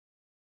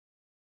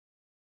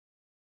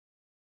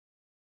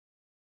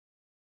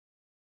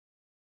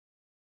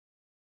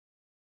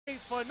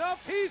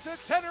Enough, he's at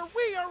center.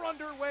 We are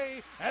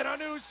underway, and a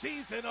new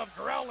season of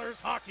Growlers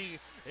hockey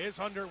is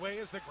underway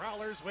as the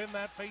Growlers win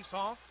that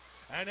face-off,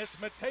 and it's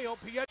Matteo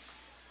Pietro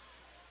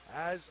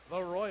as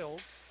the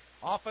Royals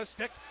off a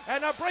stick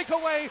and a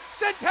breakaway.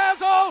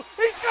 Centazzo,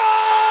 he scores!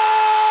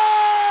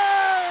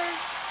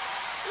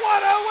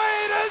 What a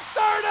way to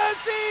start a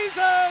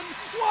season!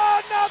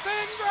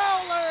 1-0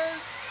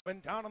 Growlers. Been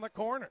down in the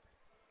corner.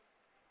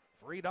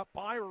 Freed up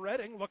by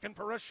Redding, looking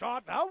for a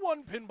shot. Now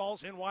one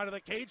pinball's in wide of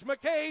the cage.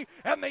 McKay,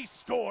 and they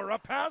score a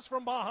pass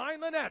from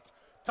behind the net.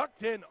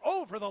 Tucked in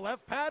over the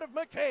left pad of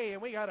McKay,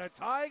 and we got a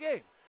tie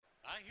game.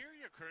 I hear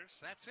you, Chris.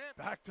 That's it.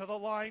 Back to the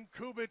line,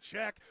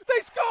 Kubicek. They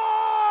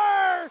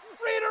score!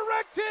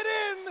 Redirected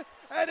in!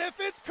 And if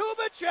it's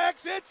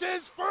Kubicek's, it's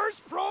his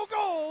first pro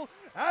goal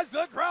as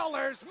the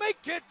Growlers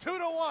make it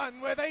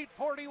 2-1 with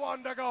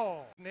 8:41 to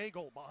go.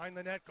 Nagel behind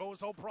the net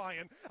goes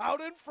O'Brien. Out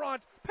in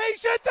front.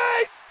 Patient,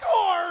 they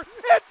score!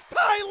 It's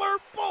Tyler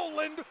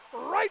Boland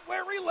right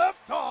where he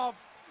left off.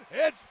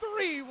 It's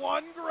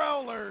 3-1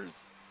 Growlers.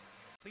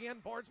 The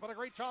end boards, but a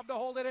great job to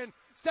hold it in.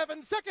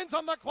 7 seconds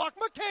on the clock.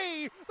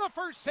 McKay, the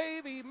first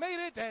save, he made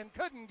it and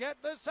couldn't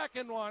get the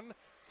second one.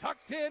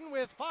 Tucked in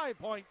with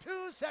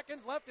 5.2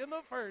 seconds left in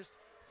the first.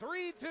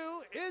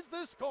 3-2 is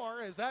the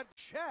score as that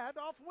Chad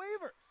off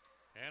waiver.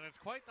 And it's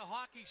quite the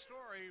hockey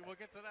story. We'll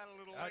get to that a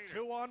little later. A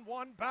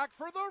 2-on-1 back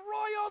for the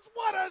Royals.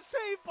 What a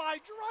save by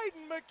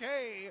Dryden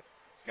McKay.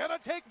 It's going to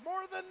take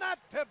more than that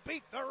to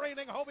beat the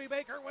reigning Hobey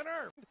Baker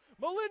winner.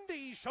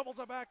 Melindy shovels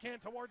a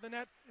backhand toward the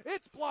net.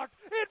 It's blocked.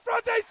 In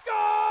front, they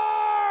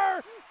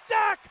score!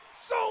 Zach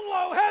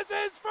Solo has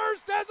his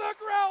first as a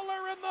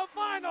Growler in the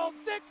final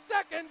 6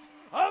 seconds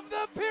of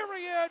the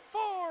period.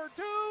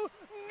 4-2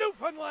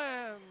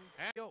 Newfoundland.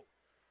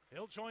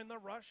 He'll join the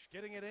rush,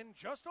 getting it in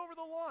just over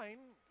the line.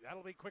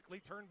 That'll be quickly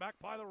turned back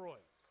by the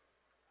Royals.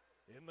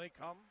 In they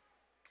come.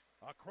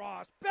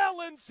 Across,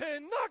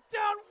 Bellinson knocked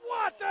down.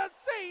 What a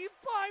save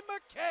by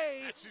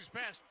McKay! That's his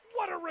best.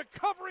 What a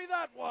recovery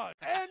that was!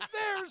 And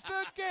there's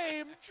the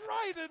game.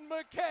 Dryden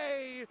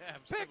McKay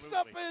picks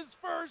up his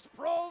first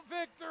pro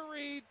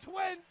victory.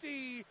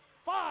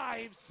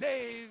 25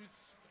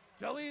 saves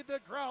to lead the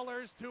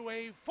Growlers to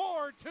a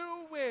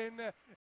 4-2 win.